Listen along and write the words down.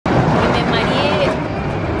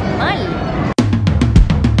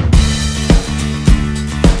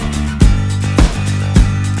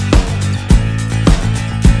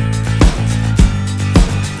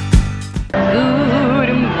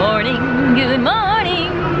morning.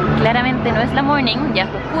 Claramente no es la morning, ya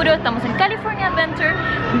está oscuro, estamos en California Adventure.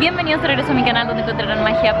 Bienvenidos de regreso a mi canal donde encontrarán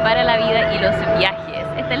magia para la vida y los viajes.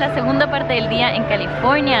 Esta es la segunda parte del día en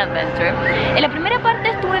California Adventure. En la primera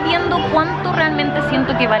parte estuve viendo cuánto realmente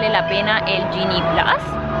siento que vale la pena el Genie Plus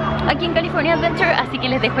aquí en California Adventure, así que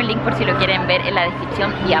les dejo el link por si lo quieren ver en la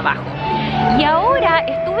descripción y abajo. Y ahora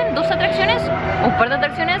estuve en dos atracciones, un par de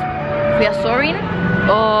atracciones. Fui a Soarin.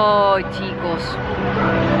 Oh, chicos,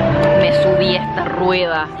 me subí a esta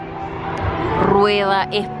rueda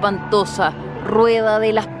espantosa, rueda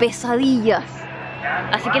de las pesadillas.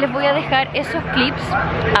 Así que les voy a dejar esos clips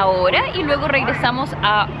ahora y luego regresamos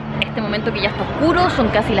a este momento que ya está oscuro. Son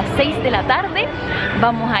casi las 6 de la tarde.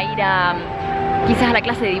 Vamos a ir a quizás a la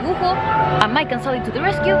clase de dibujo, a Mike and Sulley to the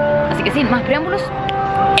rescue. Así que sin más preámbulos,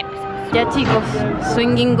 empecemos. Ya chicos,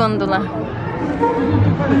 swinging gondola.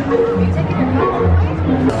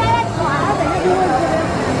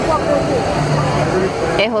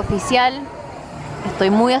 Es oficial. Estoy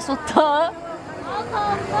muy asustada.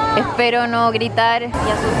 Espero no gritar y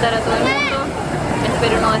asustar a todo el mundo.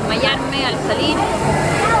 Espero no desmayarme al salir.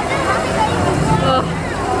 Oh,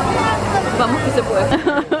 vamos que se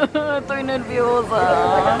puede. Estoy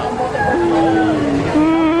nerviosa.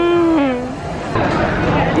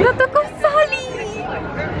 ¡No tocó Sulley!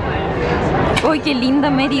 ¡Uy, qué linda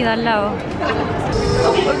Mareada al lado!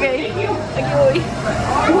 Ok, aquí voy.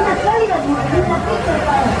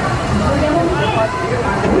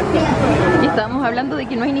 Y estábamos hablando de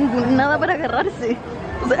que no hay nada para agarrarse.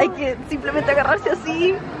 O sea, hay que simplemente agarrarse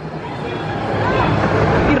así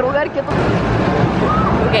y rogar que todo.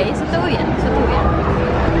 Ok, eso está muy bien, eso está bien.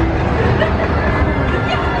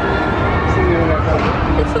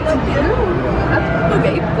 Eso también. Ok,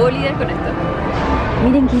 puedo lidiar con esto.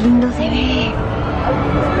 Miren qué lindo se ve.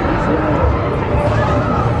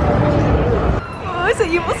 Ay,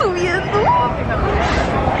 seguimos subiendo.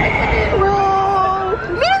 Wow.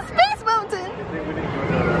 Mira Space Mountain.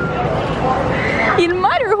 Y el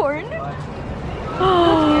Matterhorn. Oh.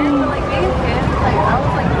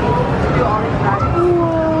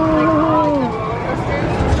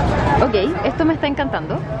 Ok, esto me está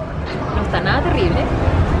encantando. No está nada terrible.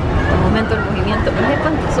 Por el momento el movimiento no es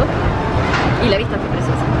espantoso. Y la vista está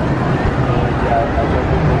preciosa.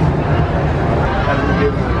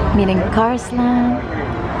 Miren Carsland.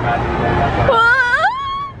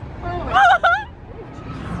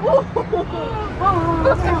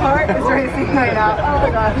 My heart is racing right now. Oh my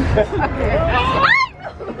god. Okay.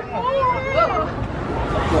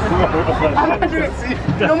 I'm under.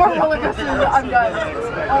 No more roller coasters. I'm done.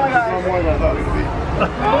 Oh my god.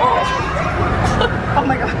 Oh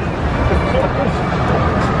my god.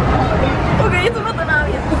 Ok, eso no está nada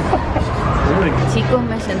bien. Chicos,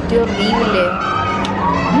 me sentí horrible.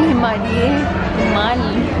 Me mareé mal.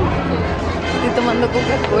 Estoy tomando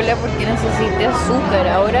Coca-Cola porque necesité azúcar.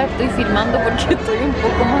 Ahora estoy filmando porque estoy un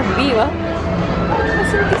poco más viva. Me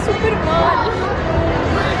sentí súper mal.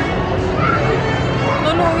 No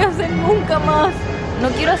lo voy a hacer nunca más. No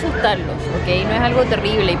quiero asustarlos, ¿ok? No es algo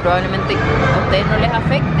terrible y probablemente a ustedes no les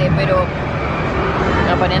afecte, pero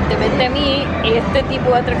aparentemente a mí este tipo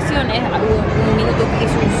de atracciones, un minuto que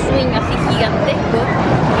hizo un swing así gigantesco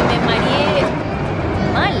y me mareé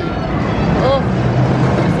mal. Oh.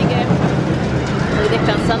 Así que estoy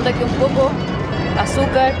descansando aquí un poco,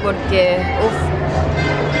 azúcar, porque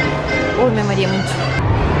uff, me mareé mucho.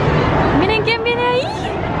 Miren quién viene ahí.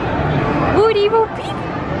 Woody Bopi.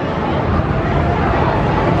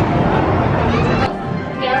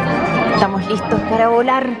 Estamos listos para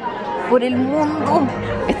volar por el mundo.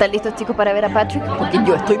 ¿Están listos, chicos, para ver a Patrick? Porque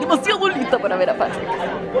yo estoy demasiado lista para ver a Patrick.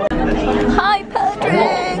 Hi, Patrick!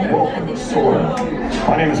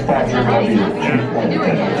 My name is Patrick. I'll be your chief flight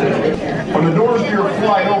attendant. When the doors to your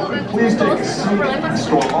flight open, please take a seat and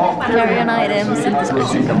store all carry-on items in the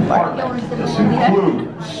special compartment. This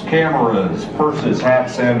includes cameras, purses,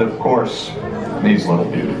 hats, and of course, these little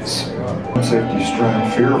beauties. Safety strap,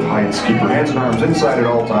 fear of heights, keep your hands and arms inside at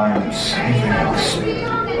all times. Anything else?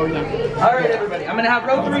 All right, everybody. I'm gonna have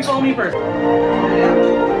row 3 follow me first.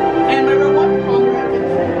 And my row 1 follow me.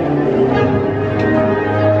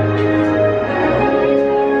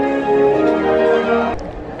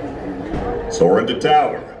 Soarin to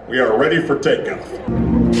tower. We are ready for takeoff.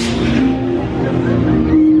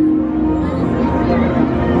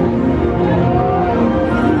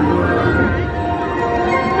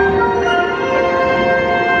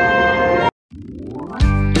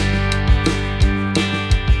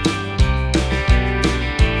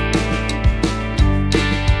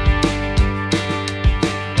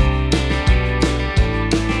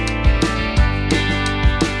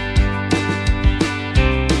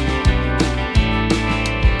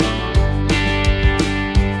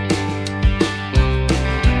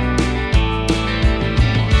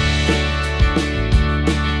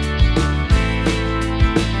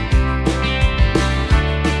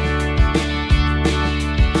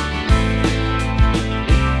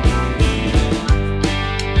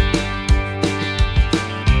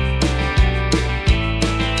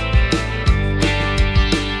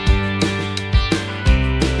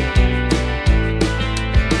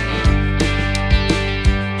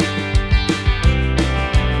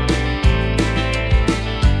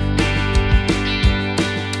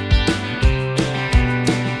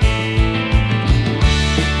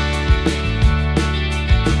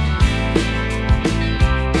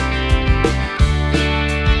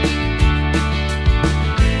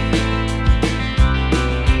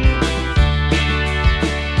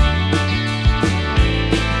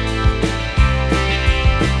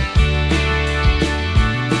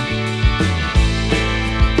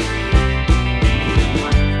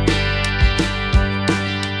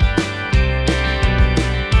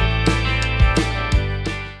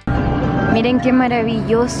 Miren qué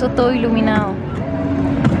maravilloso, todo iluminado.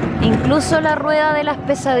 Incluso la rueda de las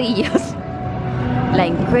pesadillas. La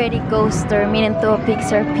Incredicoaster, miren todo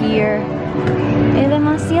Pixar Pier. Es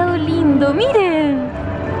demasiado lindo, miren.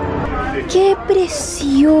 Qué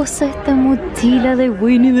preciosa esta mochila de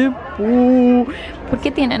Winnie the Pooh. ¿Por qué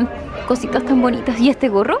tienen cositas tan bonitas? ¿Y este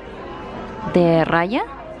gorro? ¿De raya?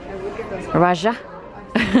 Raya.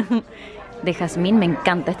 De jazmín, me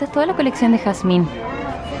encanta. Esta es toda la colección de jazmín.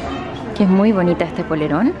 Que es muy bonita este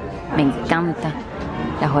polerón. Me encanta.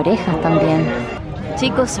 Las orejas también.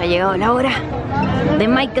 Chicos, ha llegado la hora de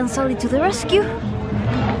Mike and Sulley to the rescue.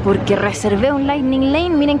 Porque reservé un Lightning Lane.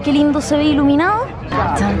 Miren qué lindo se ve iluminado.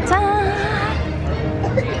 ¡Chan, chan!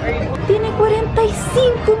 Tiene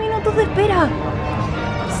 45 minutos de espera.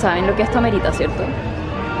 ¿Saben lo que esto amerita, cierto?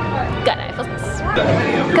 Cara de fosas.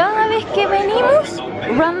 Cada vez que venimos,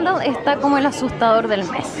 Randall está como el asustador del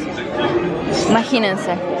mes.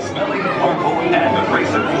 Imagínense.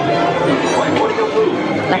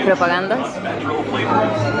 Las propagandas.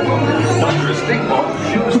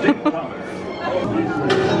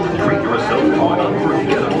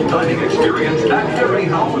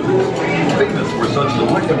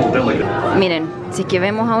 Miren, si es que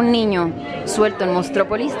vemos a un niño suelto en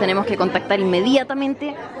Monstrópolis, tenemos que contactar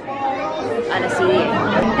inmediatamente a la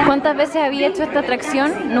CDA. ¿Cuántas veces había hecho esta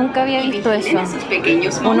atracción? Nunca había visto eso.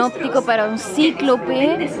 Un óptico para un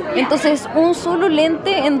cíclope. Entonces un solo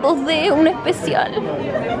lente en 2D, un especial.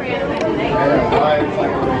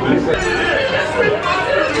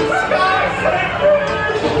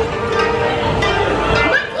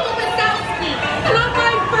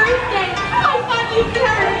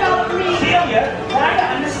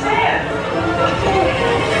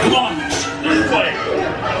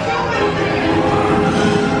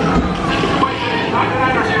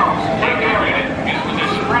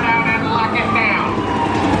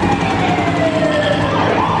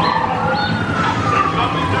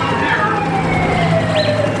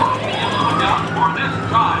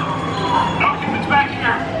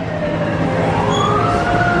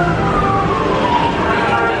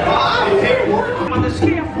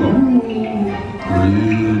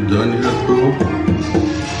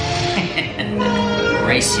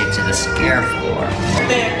 Race you to the scare floor.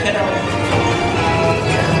 There, kiddo.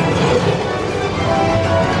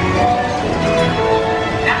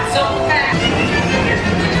 Not so fast.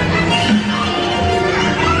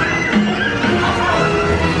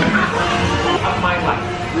 Of my life.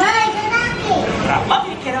 I love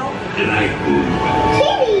you, kiddo. Good night,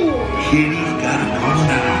 Kitty. Kitty's gotta go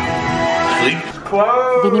now. Sleep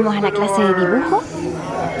close. Venimos a la clase de dibujo.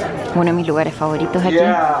 Uno de mis lugares favoritos aquí.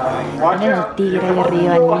 Miren el tigre ahí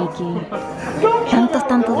arriba, el Mickey.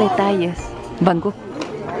 Tantos detalles. Van Gogh.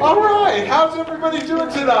 All right, how's everybody doing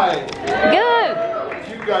tonight? Good.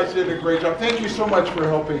 You guys did a great job. Thank you so much for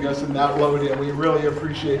helping us in that load-in. We really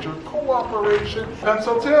appreciate your cooperation.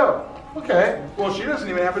 Pencil too. Okay. Well, she doesn't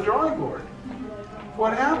even have a drawing board.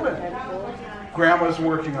 What happened? Grandma's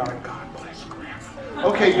working on it. God bless Grandma.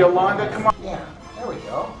 Okay, Yolanda, come on. Yeah, there we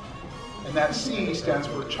go. And that C stands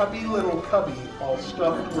for chubby little cubby, all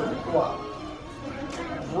stuffed with fluff.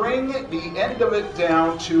 Bring the end of it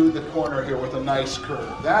down to the corner here with a nice curve.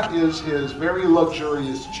 That is his very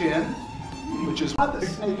luxurious chin, which is not the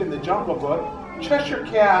snake in the Jungle Book. Cheshire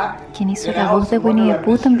Cat. ¿Quién hizo la voz de Winnie the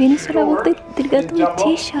Pooh? También hizo la voz del gato de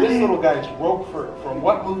This Cheshire. little guy's Roquefort from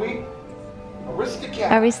what movie?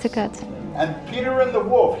 Aristocats. Aristocats. And Peter and the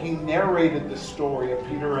Wolf, he narrated the story of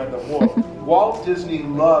Peter and the Wolf. Walt Disney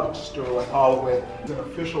loved Sterling Holloway, an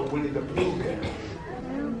official Winnie the Pooh bear.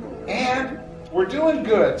 And we're doing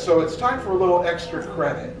good, so it's time for a little extra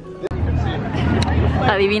credit.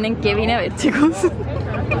 Adivinen qué vine a ver, chicos.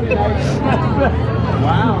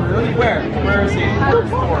 Wow, really? Where is he? No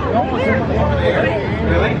one's over there.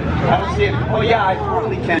 Really? I don't see it. Oh yeah, I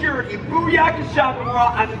totally can. Security, booyaka shopping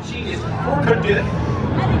world, I'm a genius. Couldn't do that.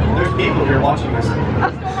 There's people here watching this.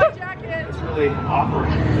 It's really awkward.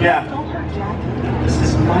 Yeah. This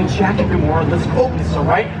is my jacket, Gamora. Let's focus,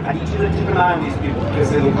 alright? I need you to keep an eye on these people because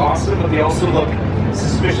they look awesome, but they also look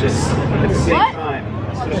suspicious at the same time.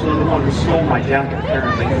 Especially the one who stole my jacket,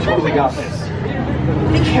 apparently. You totally got this.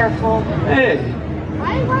 Be careful. Hey.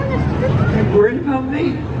 You worried about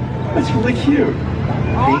me? That's really cute.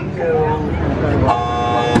 Bingo.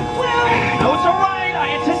 No, it's alright.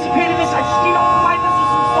 I anticipated this. I've seen all my business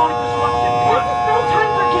from Sonic Disruption. This is no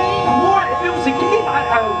time for games. What? If it was a game,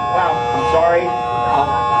 wow. I'm sorry. I'll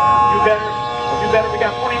do better. I'll do better. We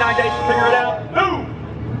got 49 days to figure it out. Boom!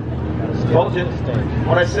 Told you.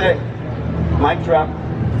 What'd I say? Mic drop.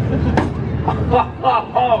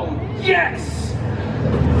 Oh, yes!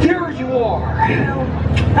 Here you are.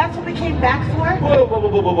 That's what we came back for? Whoa, whoa, whoa,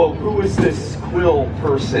 whoa, whoa, whoa. Who is this quill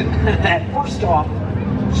person? First off,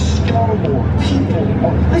 Star Wars people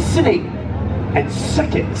are listening. And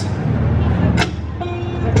second,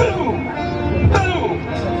 boom, boom.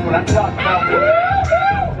 That's what I'm talking about.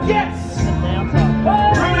 Yes.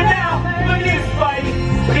 Prove it now. Look at this, buddy.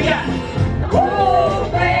 Look at that. Oh,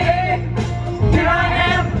 baby, here I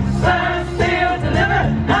am, son, still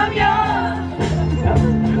delivered. I'm yours. All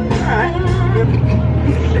right.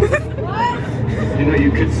 You know,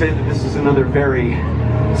 you could say that this is another very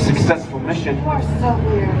successful mission. You are so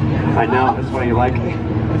weird. I know, that's why you like me.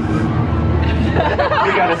 We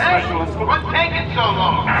got a specialist. What's taking so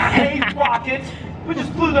long? Hey, Rocket! We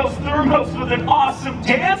just blew those thermos with an awesome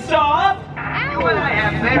dance-off! You and I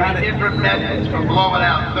have very different methods for blowing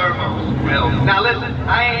out thermos, Will. Now listen,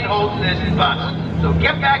 I ain't holding this bus. So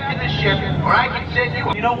get back to the ship, or I can send you...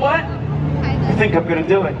 You know what? I think I'm gonna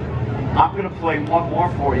do it. I'm gonna play one more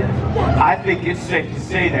for you. I think it's safe to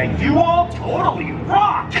say that you all totally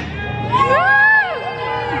rock!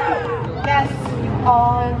 Yes, you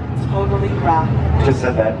all totally rock. Just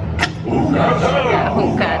said that.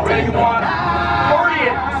 Ready, one,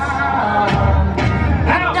 audience!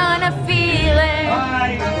 Gonna feel it.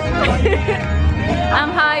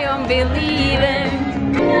 I'm high on believing.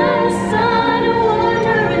 I'm sun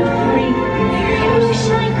wandering free. Wish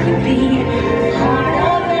I could be part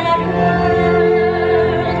of that world.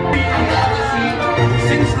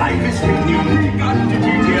 Since life is with you, you got to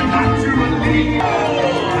be here naturally.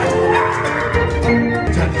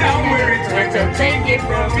 Down where it's meant to take it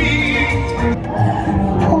from me.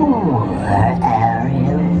 Poor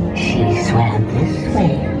Ariel, she swam this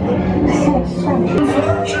way.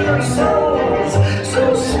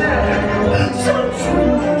 So sad, so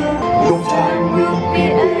true. Your time will be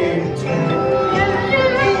waiting.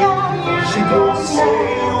 She won't say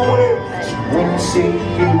a word. She won't say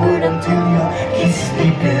a word until you kiss the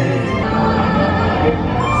girl.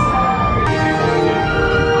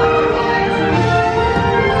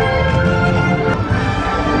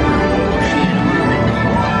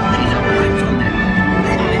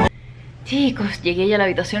 Chicos, llegué ya a la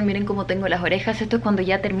habitación, miren cómo tengo las orejas. Esto es cuando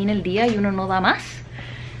ya termina el día y uno no da más.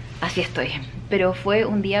 Así estoy. Pero fue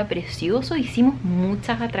un día precioso, hicimos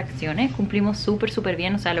muchas atracciones, cumplimos súper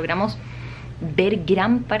bien, o sea, logramos ver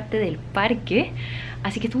gran parte del parque.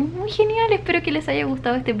 Así que estuvo muy genial, espero que les haya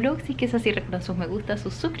gustado este vlog. Si es que es así, recuerden sus me gusta,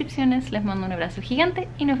 sus suscripciones. Les mando un abrazo gigante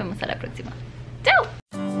y nos vemos a la próxima. ¡Chao!